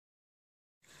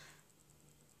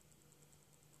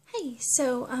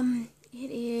So, it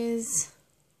is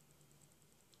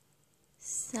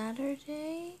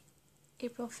Saturday,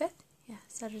 April 5th. Yeah,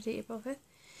 Saturday, April 5th.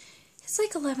 It's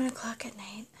like 11 o'clock at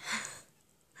night.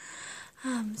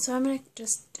 So I'm gonna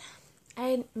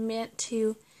I meant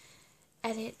to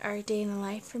edit our day in the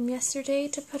life from yesterday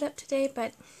to put up today,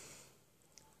 but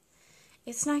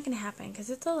it's not gonna happen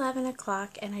because it's 11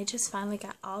 o'clock and I just finally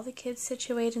got all the kids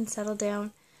situated and settled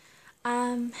down.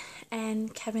 And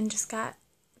Kevin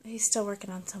he's still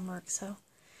working on some work, so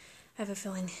I have a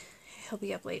feeling he'll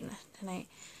be up late tonight.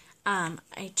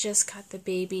 I just got the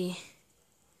baby.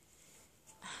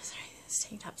 Oh, sorry, this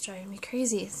tank top's driving me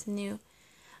crazy. It's new.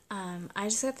 I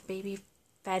just got the baby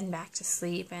fed and back to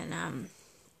sleep, and I'm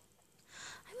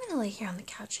gonna lay here on the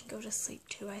couch and go to sleep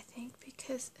too, I think,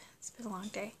 because it's been a long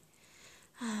day.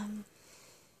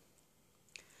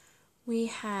 We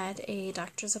had a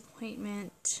doctor's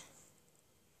appointment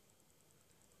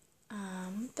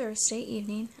Thursday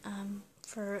evening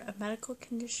for a medical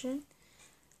condition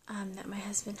that my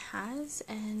husband has,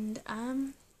 and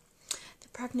the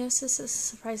prognosis is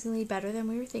surprisingly better than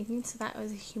we were thinking, so that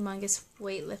was a humongous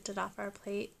weight lifted off our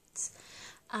plates.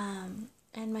 And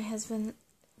my husband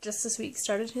just this week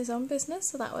started his own business,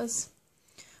 so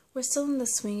we're still in the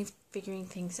swing of figuring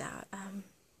things out.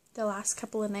 The last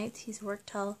couple of nights he's worked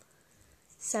till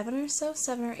 7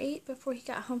 or 8 before he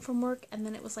got home from work, and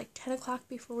then it was like 10 o'clock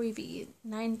before we've eaten,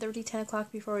 9:30, 10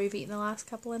 o'clock before we've eaten the last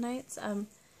couple of nights. And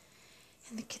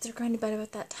the kids are going to bed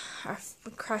about that time,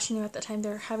 or crashing about that time.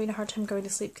 They're having a hard time going to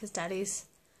sleep because Daddy's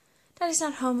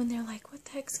not home, and they're like, what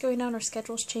the heck's going on? Our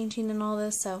schedule's changing and all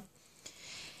this, so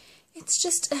it's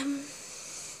just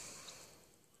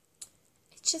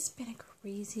been a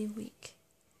crazy week.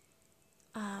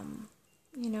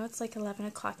 You know, it's like 11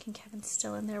 o'clock and Kevin's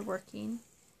still in there working.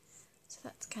 So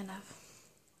that's kind of,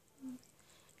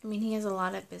 I mean, he has a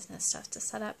lot of business stuff to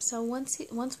set up. So once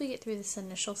we get through this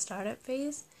initial startup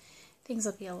phase, things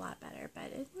will be a lot better.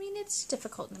 But, I mean, it's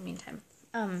difficult in the meantime.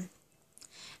 And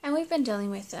we've been dealing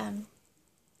with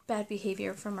bad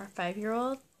behavior from our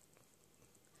 5-year-old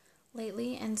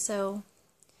lately. And so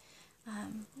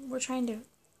we're trying to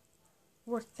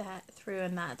work that through,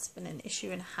 and that's been an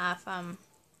issue and a half.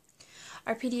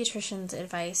 Our pediatrician's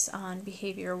advice on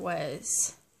behavior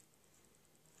was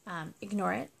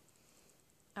ignore it.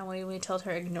 And we told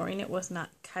her ignoring it was not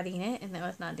cutting it, and that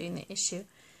was not doing the issue.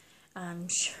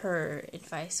 Her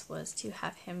advice was to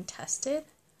have him tested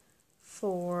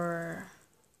for,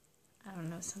 I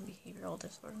don't know, some behavioral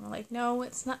disorder. And we're like, no,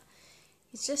 it's not.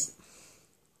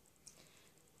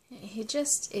 He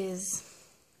just is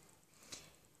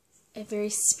a very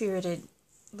spirited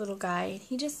little guy.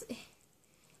 He's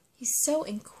so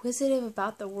inquisitive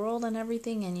about the world and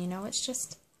everything, and, you know, it's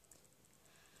just,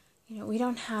 you know, we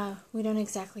don't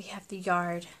exactly have the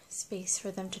yard space for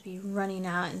them to be running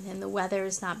out, and then the weather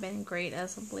has not been great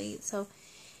as of late, so,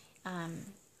 I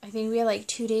think we had like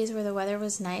 2 days where the weather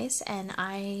was nice, and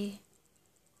I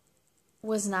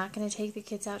was not going to take the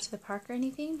kids out to the park or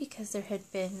anything, because there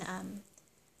had been,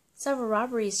 several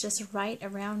robberies just right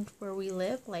around where we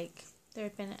live. Like, there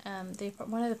had been,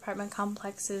 one of the apartment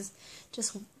complexes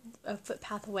just a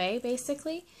footpath away,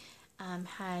 basically,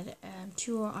 had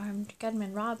 2 armed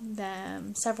gunmen rob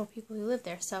several people who lived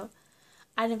there. So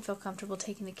I didn't feel comfortable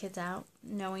taking the kids out,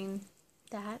 knowing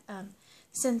that.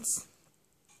 Since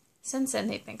then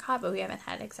they've been caught, but we haven't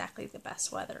had exactly the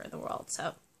best weather in the world.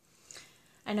 So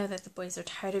I know that the boys are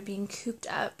tired of being cooped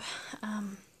up.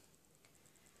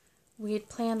 We had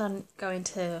planned on going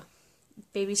to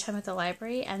baby time at the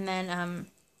library, and then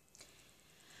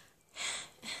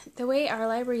the way our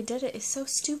library did it is so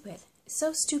stupid. It's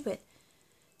so stupid.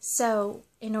 So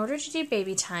in order to do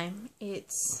baby time,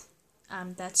 it's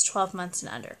that's 12 months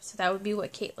and under. So that would be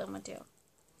what Caitlin would do.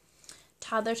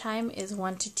 Toddler time is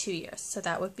 1 to 2 years. So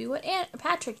that would be what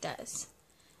Patrick does.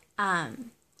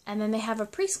 And then they have a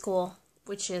preschool,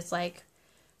 which is like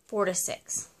 4 to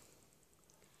 6.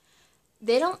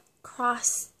 They don't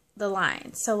cross the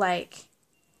line. So, like,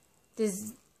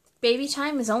 this baby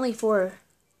time is only for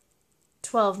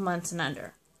 12 months and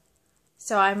under.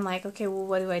 So I'm like, okay, well,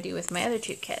 what do I do with my other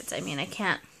 2 kids? I mean, I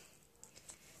can't,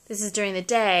 this is during the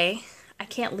day, I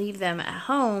can't leave them at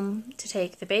home to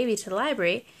take the baby to the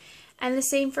library. And the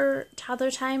same for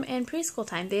toddler time and preschool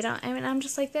time. I'm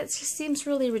just like, that just seems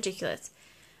really ridiculous.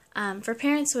 For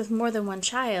parents with more than one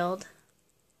child,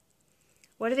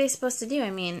 what are they supposed to do? I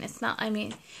mean,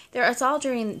 it's all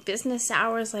during business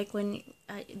hours, like when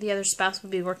the other spouse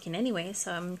would be working anyway.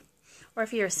 So, or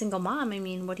if you're a single mom, I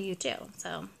mean, what do you do?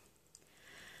 So,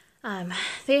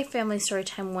 they have family story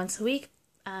time once a week.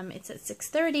 It's at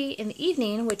 6:30 in the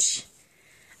evening, which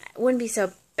wouldn't be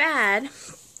so bad.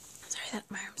 Sorry,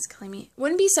 my arm's killing me.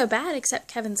 Wouldn't be so bad, except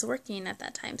Kevin's working at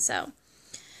that time, so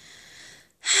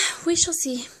we shall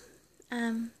see.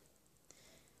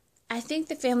 I think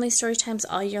the family story time's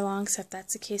all year long, so if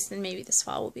that's the case, then maybe this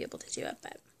fall we'll be able to do it,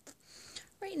 but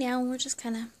right now we're just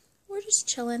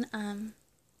chilling. I'm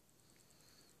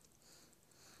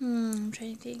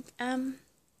trying to think.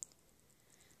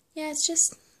 Yeah,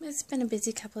 it's been a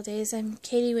busy couple of days.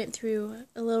 Katie went through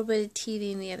a little bit of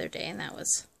teething the other day, and that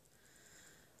was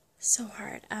so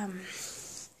hard.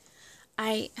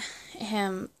 I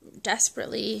am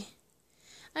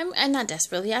I'm not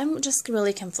desperately, I'm just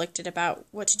really conflicted about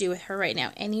what to do with her right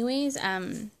now anyways.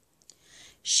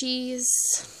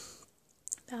 She's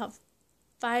about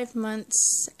 5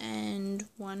 months and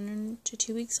 1 to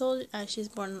 2 weeks old. She's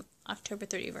born October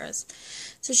 31st.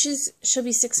 So she'll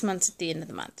be 6 months at the end of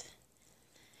the month.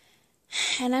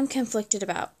 And I'm conflicted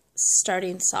about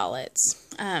starting solids.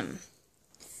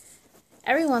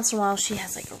 Every once in a while she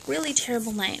has like a really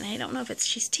terrible night, and I don't know if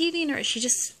she's teething or she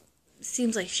just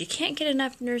seems like she can't get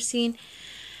enough nursing.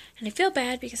 And I feel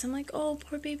bad because I'm like, oh,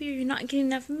 poor baby, you're not getting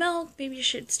enough milk. Maybe you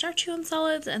should start you on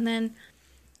solids. And then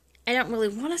I don't really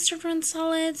want to start her on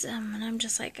solids. And I'm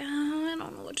just like, oh, I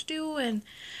don't know what to do. And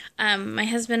my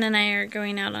husband and I are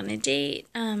going out on a date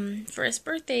for his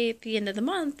birthday at the end of the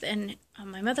month. And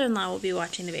my mother-in-law will be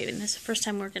watching the baby. And this is the first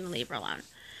time we're going to leave her alone.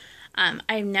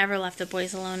 I've never left the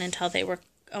boys alone until they were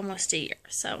almost a year.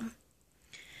 So I'm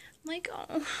like, oh,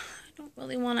 I don't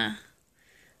really want to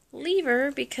leave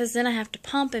her because then I have to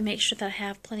pump and make sure that I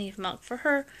have plenty of milk for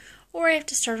her, or I have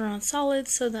to start her on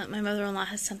solids so that my mother-in-law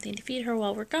has something to feed her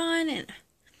while we're gone, and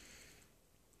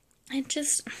it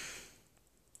just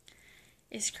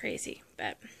is crazy.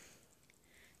 But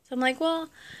so I'm like, well,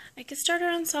 I could start her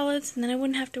on solids and then I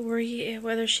wouldn't have to worry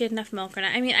whether she had enough milk or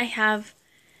not. I mean, I have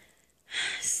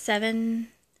seven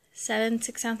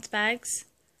 6-ounce bags,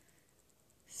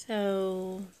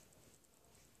 so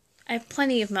I have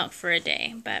plenty of milk for a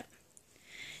day, but,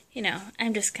 you know,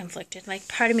 I'm just conflicted. Like,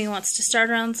 part of me wants to start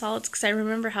her on solids because I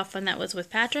remember how fun that was with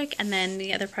Patrick, and then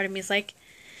the other part of me is like,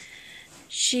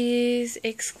 she's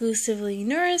exclusively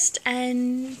nourished,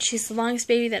 and she's the longest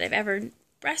baby that I've ever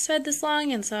breastfed this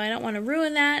long, and so I don't want to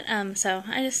ruin that. So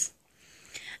I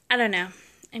don't know.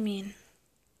 I mean,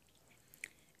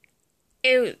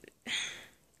 if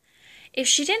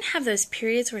she didn't have those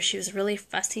periods where she was really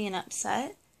fussy and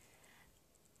upset,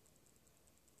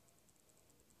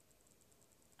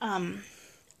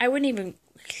 I wouldn't even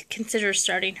consider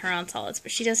starting her on solids,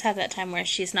 but she does have that time where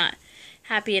she's not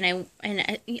happy, and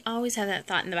I always have that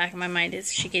thought in the back of my mind,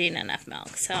 is she getting enough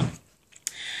milk? So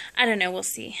I don't know, we'll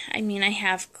see. I mean,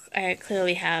 I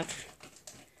clearly have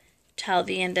till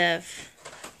the end of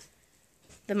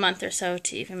the month or so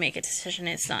to even make a decision.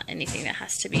 It's not anything that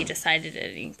has to be decided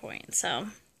at any point. So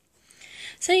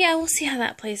yeah, we'll see how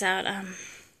that plays out.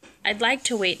 I'd like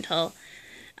to wait until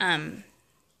the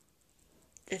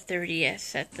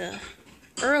 30th at the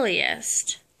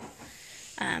earliest,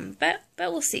 but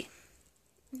we'll see.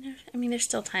 I mean, there's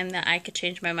still time that I could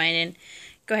change my mind and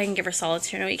go ahead and give her solids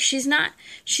here in a week. She's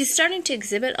starting to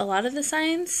exhibit a lot of the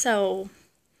signs, so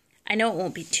I know it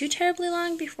won't be too terribly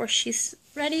long before she's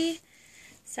ready.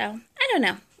 So I don't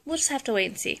know, we'll just have to wait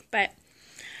and see. But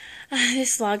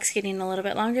this vlog's getting a little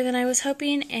bit longer than I was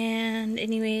hoping, and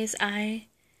anyways,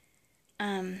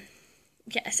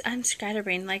 yes, I'm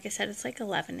scatterbrained. Like I said, it's like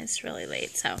 11. It's really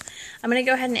late. So I'm going to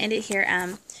go ahead and end it here.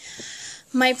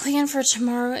 My plan for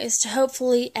tomorrow is to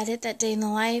hopefully edit that day in the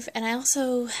life. And I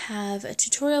also have a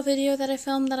tutorial video that I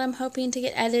filmed that I'm hoping to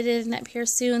get edited and up here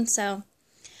soon. So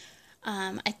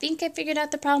I think I figured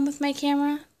out the problem with my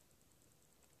camera.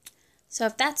 So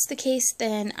if that's the case,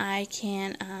 then I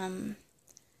can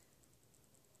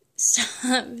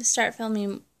start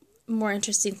filming more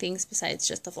interesting things besides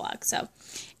just the vlog. So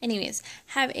anyways,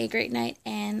 have a great night,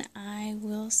 and I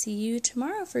will see you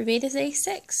tomorrow for VEDA Day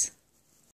 6.